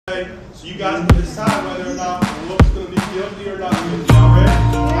So you guys can decide whether or not Wolf's going to be guilty or not guilty. Y'all ready?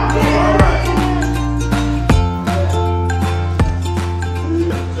 All right.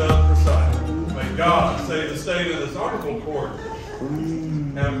 Judge preside. May God save the state of this honorable court.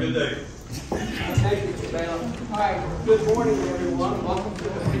 Have a good day. Thank you, Mr. Bell. All right, good morning, everyone. Welcome to the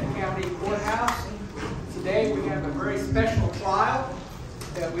Benton County Courthouse. Today we have a very special trial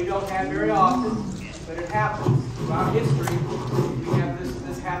that we don't have very often, but it happens. Throughout history, we have this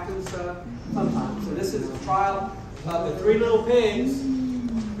happens sometimes. So this is a trial of the three little pigs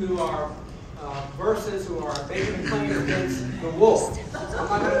who are who are making a claim against the wolf. I'm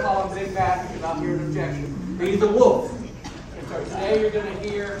not going to call him Big Bad because I'll hear an objection. But he's a wolf. And so today you're going to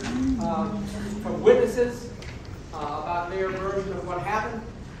hear from witnesses about their version of what happened.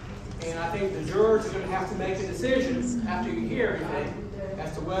 And I think the jurors are going to have to make a decision after you hear everything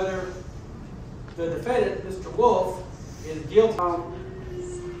as to whether the defendant, Mr. Wolf, is guilty.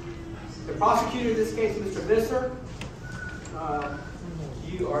 The prosecutor in this case, Mr. Visser, are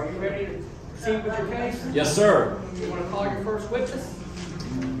you ready to proceed with your case? Yes, sir. You want to call your first witness?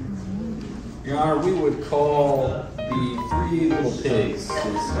 Your Honor, we would call the three little pigs.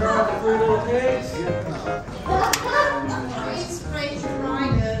 There are the three little pigs. Raise your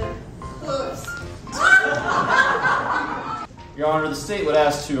right hooks. Your Honor, the state would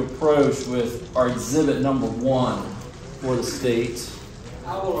ask to approach with our exhibit number 1 for the state.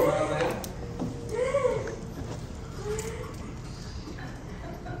 I will allow that.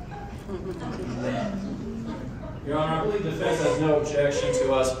 Your Honor, I believe the defense has no objection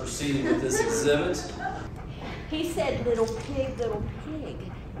to us proceeding with this exhibit. He said, little pig,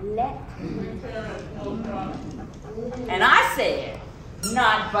 let me. And I said,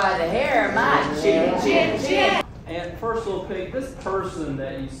 not by the hair of my chin, chin, chin. And first little pig, this person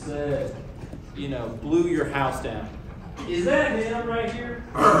that you said, blew your house down. Is that him right here?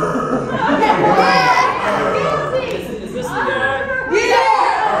 Is this the guy?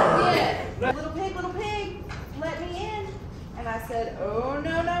 Yeah. Little pig, let me in. And I said, oh,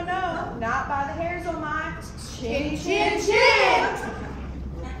 no, not by the hairs on my chin, chin, chin.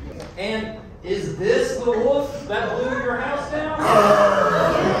 And is this the wolf that blew your house down?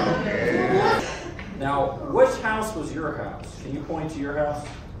 Now, which house was your house? Can you point to your house?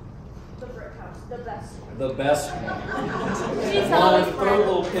 The brick house, the best one. The best one. She's One always of the third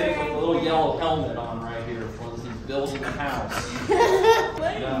little pig with a little yellow helmet on right here was he's building the house.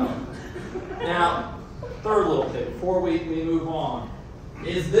 No. Now, third little pig, before we move on.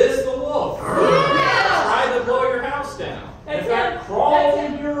 Is this the wolf? Yeah. Tried to blow your house down. In fact, crawled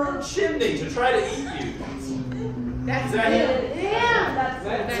in your chimney to try to eat you. Is that him? Yeah.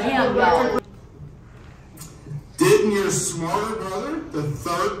 That's him, y'all. Didn't your smarter brother, the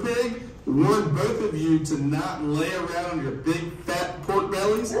third pig, warn both of you to not lay around on your big fat pork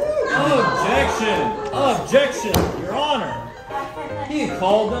bellies? Objection! Objection, Your Honor! He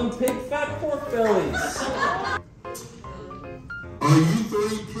called them pig fat pork bellies. Are you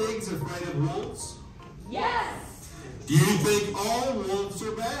three pigs afraid of wolves? Yes. Do you think all wolves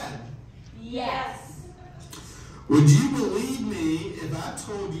are bad? Yes. Would you believe me if I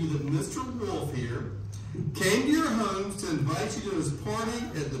told you that Mr. Wolf here came to your homes to invite you to his party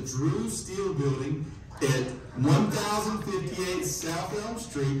at the Drew Steel Building at 1058 South Elm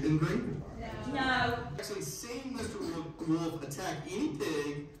Street in Greenville? No. Actually seen Mr. Wolf attack any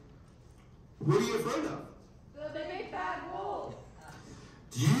pig. What are you afraid of? The big bad wolf.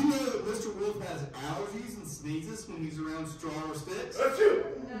 Do you know that Mr. Wolf has allergies and sneezes when he's around straw or sticks? That's you.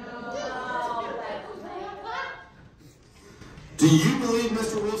 No. Do you believe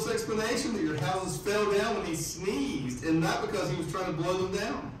Mr. Wolf's explanation that your houses fell down when he sneezed and not because he was trying to blow them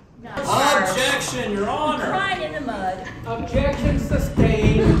down? No. Objection, Your Honor! Crying in the mud. Objection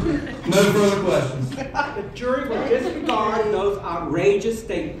sustained. No further questions. The jury will disregard those outrageous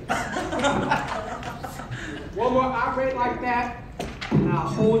statements. One more outrage like that, and I'll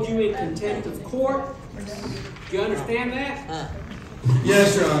hold you in contempt of court. Do you understand that?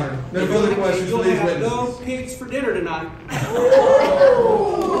 Yes, Your Honor. No further questions for You'll these have witnesses. no pigs for dinner tonight. The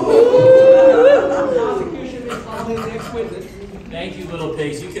prosecution may call his next witness. Thank you, little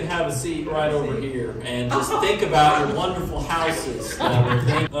pigs. You can have a seat right over here and just think about your wonderful houses.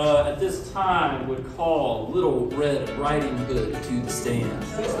 At this time, would call Little Red Riding Hood to the stand.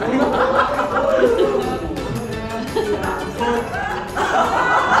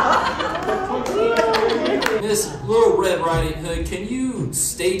 Miss Little Red Riding Hood, can you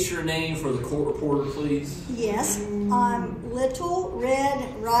state your name for the court reporter, please? Yes, I'm Little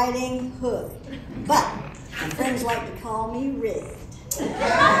Red Riding Hood, but my friends like to call me Red.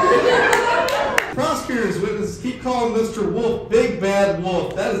 Prosecutors and witnesses keep calling Mr. Wolf Big Bad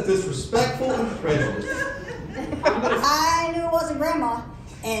Wolf. That is disrespectful and prejudiced. I knew it wasn't Grandma,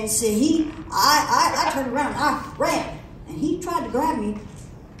 and so I turned around and I ran, and he tried to grab me,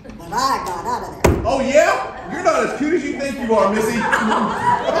 but I got out of there. Oh, yeah? You're not as cute as you think you are, Missy.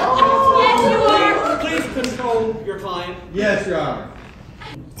 Yes, you are. Please control your client. Yes, Your Honor.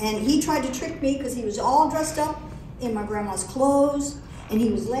 And he tried to trick me because he was all dressed up in my grandma's clothes, and he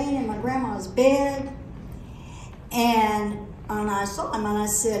was laying in my grandma's bed. And I saw him and I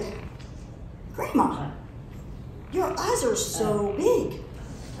said, Grandma, your eyes are so big.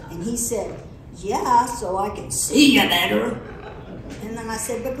 And he said, yeah, so I can see you better. And then I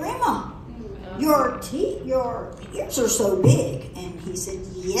said, but Grandma, your ears are so big. And he said,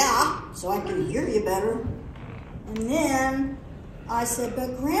 yeah, so I can hear you better. And then I said,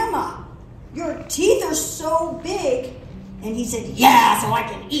 but Grandma, your teeth are so big. And he said, yeah, so I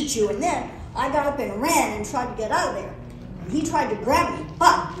can eat you. And then I got up and ran and tried to get out of there. And he tried to grab me,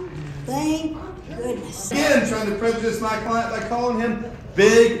 but thank goodness. Again, trying to prejudice my client by calling him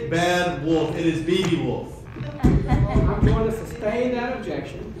Big Bad Wolf. It is BB Wolf. I'm going to sustain that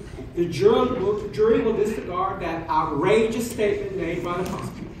objection. The jury will disregard that outrageous statement made by the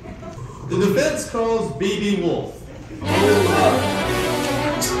prosecutor. The defense calls BB Wolf.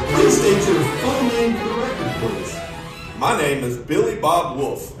 Please state your full name for the record, please. My name is Billy Bob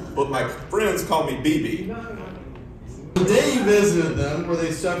Wolf, but my friends call me BB. The day you visited them, were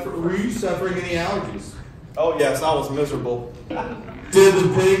you suffering any allergies? Oh, yes, I was miserable. Did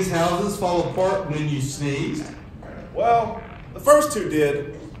the pigs' houses fall apart when you sneezed? Well, the first two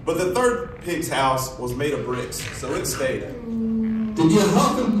did, but the third pig's house was made of bricks, so it stayed. Did you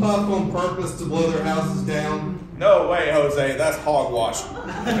huff and puff on purpose to blow their houses down? No way, Jose, that's hogwash.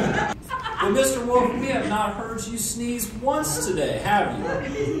 Well, Mr. Wolf, we have not heard you sneeze once today, have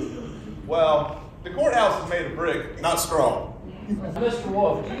you? Well, the courthouse is made of brick, not straw. Mr.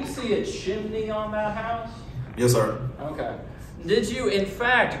 Wolf, do you see a chimney on that house? Yes, sir. Okay. Did you, in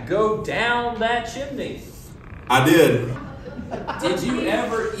fact, go down that chimney? I did. Did you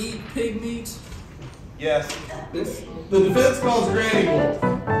ever eat pig meat? Yes. The defense calls Granny Wolf.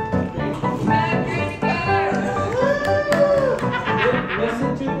 Listen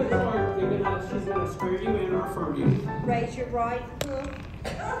to the court. She's going to swear you in or affirm you. Raise your right hook.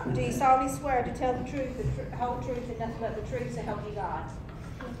 Do you solemnly swear to tell the truth, the whole truth, and nothing but the truth, so help you God?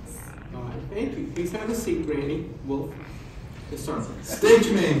 All right, thank you. Please have a seat, Granny Wolf. Yes, sir. State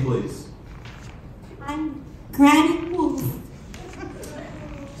your name, please. I'm Granny Wolf.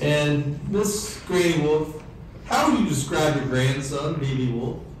 And Miss Granny Wolf, how would you describe your grandson, BB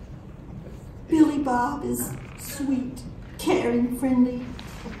Wolf? Billy Bob is sweet, caring, friendly,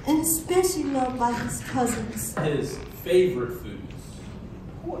 and especially loved by his cousins. His favorite foods.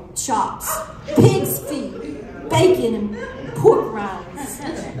 Pork chops, pig's feet, bacon, and pork rinds.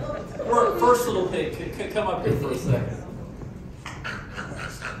 First little pig, come up here for a second.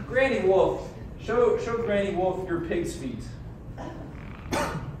 Granny Wolf, show Granny Wolf your pig's feet.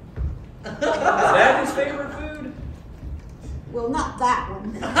 Is that his favorite food? Well, not that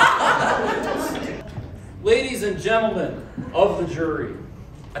one. Ladies and gentlemen of the jury,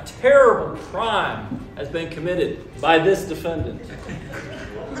 a terrible crime has been committed by this defendant.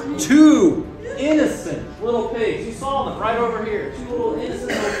 2 innocent little pigs. You saw them right over here. 2 little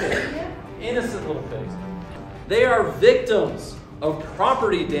innocent little pigs. Innocent little pigs. They are victims of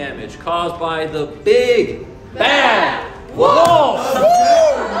property damage caused by the Big Bad Wolf.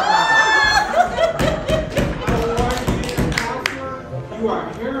 You are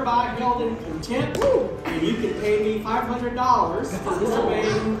hereby held in contempt, and you can pay me $500 for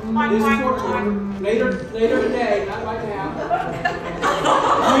disobeying this court order later today, not right now.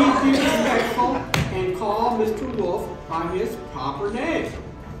 Please be respectful and call Mr. Wolf by his proper name.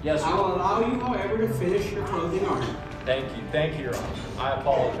 Yes, I will allow you, however, to finish your closing argument. Thank you, Your Honor. I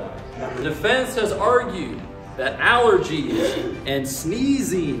apologize. The defense has argued that allergies and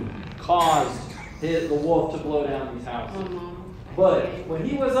sneezing caused the wolf to blow down these houses. But when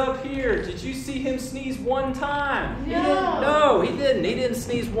he was up here, did you see him sneeze one time? No, he didn't. He didn't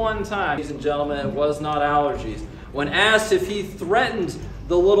sneeze one time. Ladies and gentlemen, it was not allergies. When asked if he threatened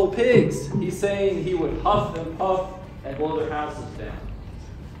the little pigs, he's saying he would huff and puff and blow their houses down.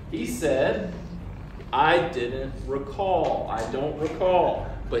 He said, I didn't recall. I don't recall.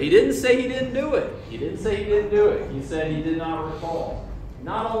 But he didn't say he didn't do it. He didn't say he didn't do it. He said he did not recall.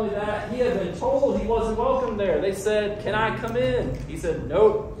 Not only that, he had been told he wasn't welcome there. They said, can I come in? He said,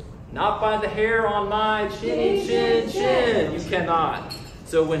 nope, not by the hair on my chinny chin chin. You cannot.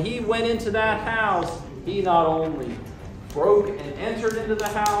 So when he went into that house, he not only broke and entered into the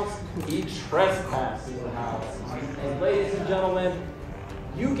house. He trespassed into the house. And ladies and gentlemen,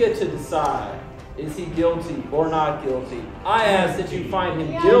 you get to decide, is he guilty or not guilty? I ask that you find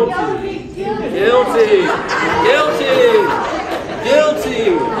him guilty. Guilty.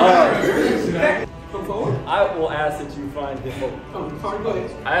 Come forward. I will ask that you find him. Go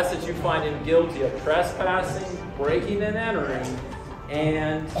ahead. I ask that you find him guilty of trespassing, breaking and entering,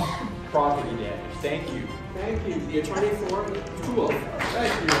 and property damage. Thank you. Thank you. The attorney for Mr. Wolf.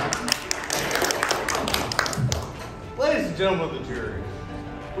 Thank you. Ladies and gentlemen of the jury,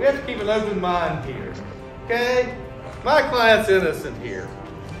 we have to keep an open mind here, okay? My client's innocent here.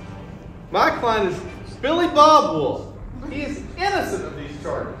 My client is Billy Bob Wolf. He is innocent of these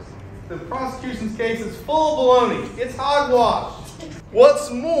charges. The prosecution's case is full of baloney. It's hogwash. What's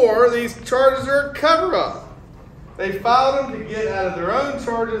more, these charges are a cover-up. They filed them to get out of their own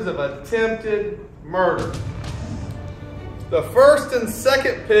charges of attempted murder. The first and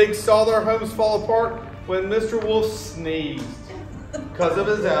second pigs saw their homes fall apart when Mr. Wolf sneezed because of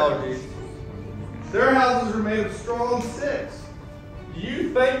his allergies. Their houses were made of strong sticks. Do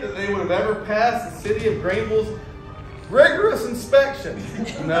you think that they would have ever passed the city of Greenville's rigorous inspection?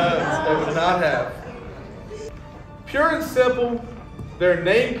 No, they would not have. Pure and simple, their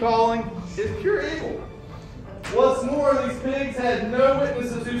name calling is pure evil. What's more, these pigs had no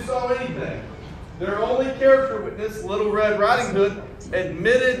witnesses who saw anything. Their only character witness, Little Red Riding Hood,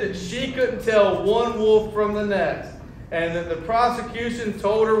 admitted that she couldn't tell one wolf from the next, and that the prosecution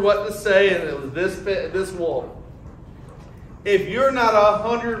told her what to say, and it was this wolf. If you're not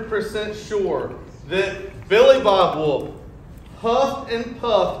 100% sure that Billy Bob Wolf huffed and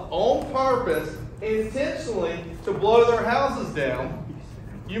puffed on purpose, intentionally to blow their houses down,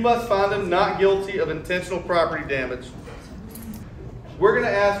 you must find him not guilty of intentional property damage. We're going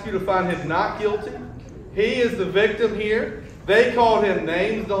to ask you to find him not guilty. He is the victim here. They called him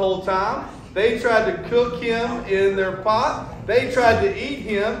names the whole time. They tried to cook him in their pot. They tried to eat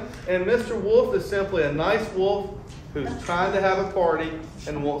him. And Mr. Wolf is simply a nice wolf who's trying to have a party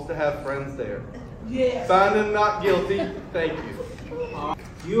and wants to have friends there. Yes. Find him not guilty. Thank you.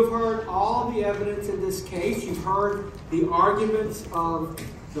 You have heard all the evidence in this case. You've heard the arguments of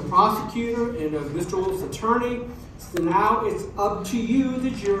the prosecutor and of Mr. Wolf's attorney. So now it's up to you,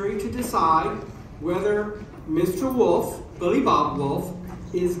 the jury, to decide whether Mr. Wolf, Billy Bob Wolf,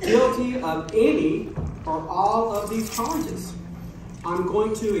 is guilty of any or all of these charges. I'm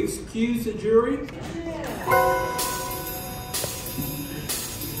going to excuse the jury.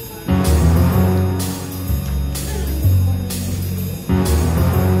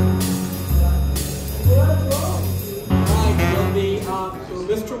 Will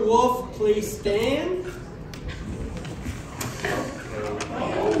Mr. Wolf please stand?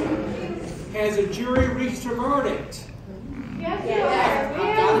 Has a jury reached a verdict? Yes,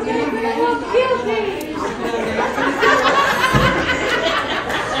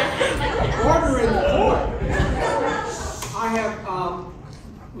 Order in the court. I have,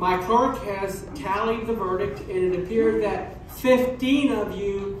 my clerk has tallied the verdict, and it appears that 15 of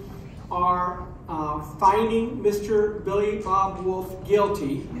you are finding Mr. Billy Bob Wolf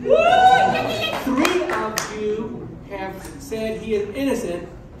guilty. 3 of you have said he is innocent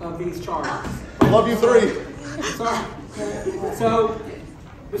of these charges. Love you 3. Sorry. So,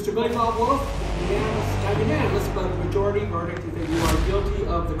 Mr. Billy Bob Wolf, unanimous, but majority verdict is that you are guilty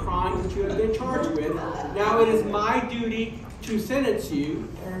of the crimes that you have been charged with. Now it is my duty to sentence you.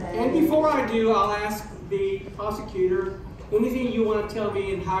 And before I do, I'll ask the prosecutor anything you want to tell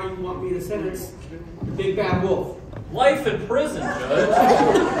me and how you want me to sentence the Big Bad Wolf. Life in prison, Judge.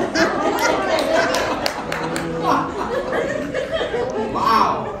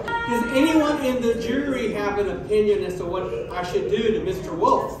 Wow. Does anyone in the jury have an opinion as to what I should do to Mr.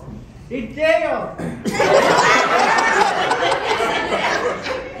 Wolf? He's jail.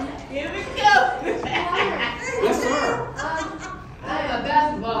 Here we go. Yes, sir. I'm a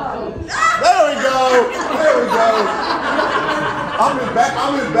basketball coach. There we go. There we go.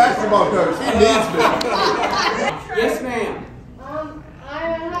 I'm his basketball coach. He needs me. Yes, ma'am.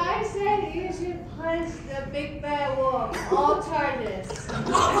 I said you should punish the Big Bad Wolf. All charges.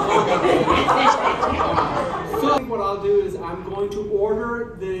 So what I'll do is I'm going to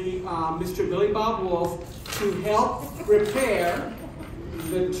order the Mr. Billy Bob Wolf to help repair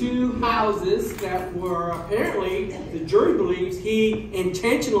the 2 houses that were apparently, the jury believes, he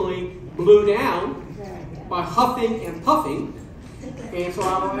intentionally blew down by huffing and puffing. And so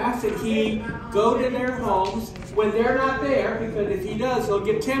I will ask that he go to their homes when they're not there, because if he does, he'll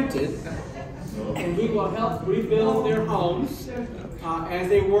get tempted. And he will help rebuild their homes as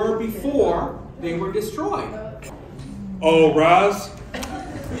they were before they were destroyed. All rise.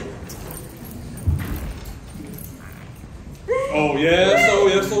 Oh yes, oh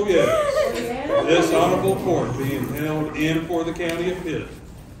yes, oh yes. This honorable court being held in for the county of Pitt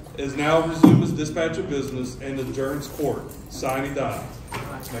is now resumed as dispatch of business and adjourns court. Sine die.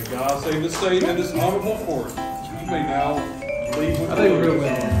 May God save the state and this honorable court. You may now leave with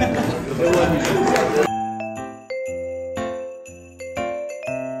the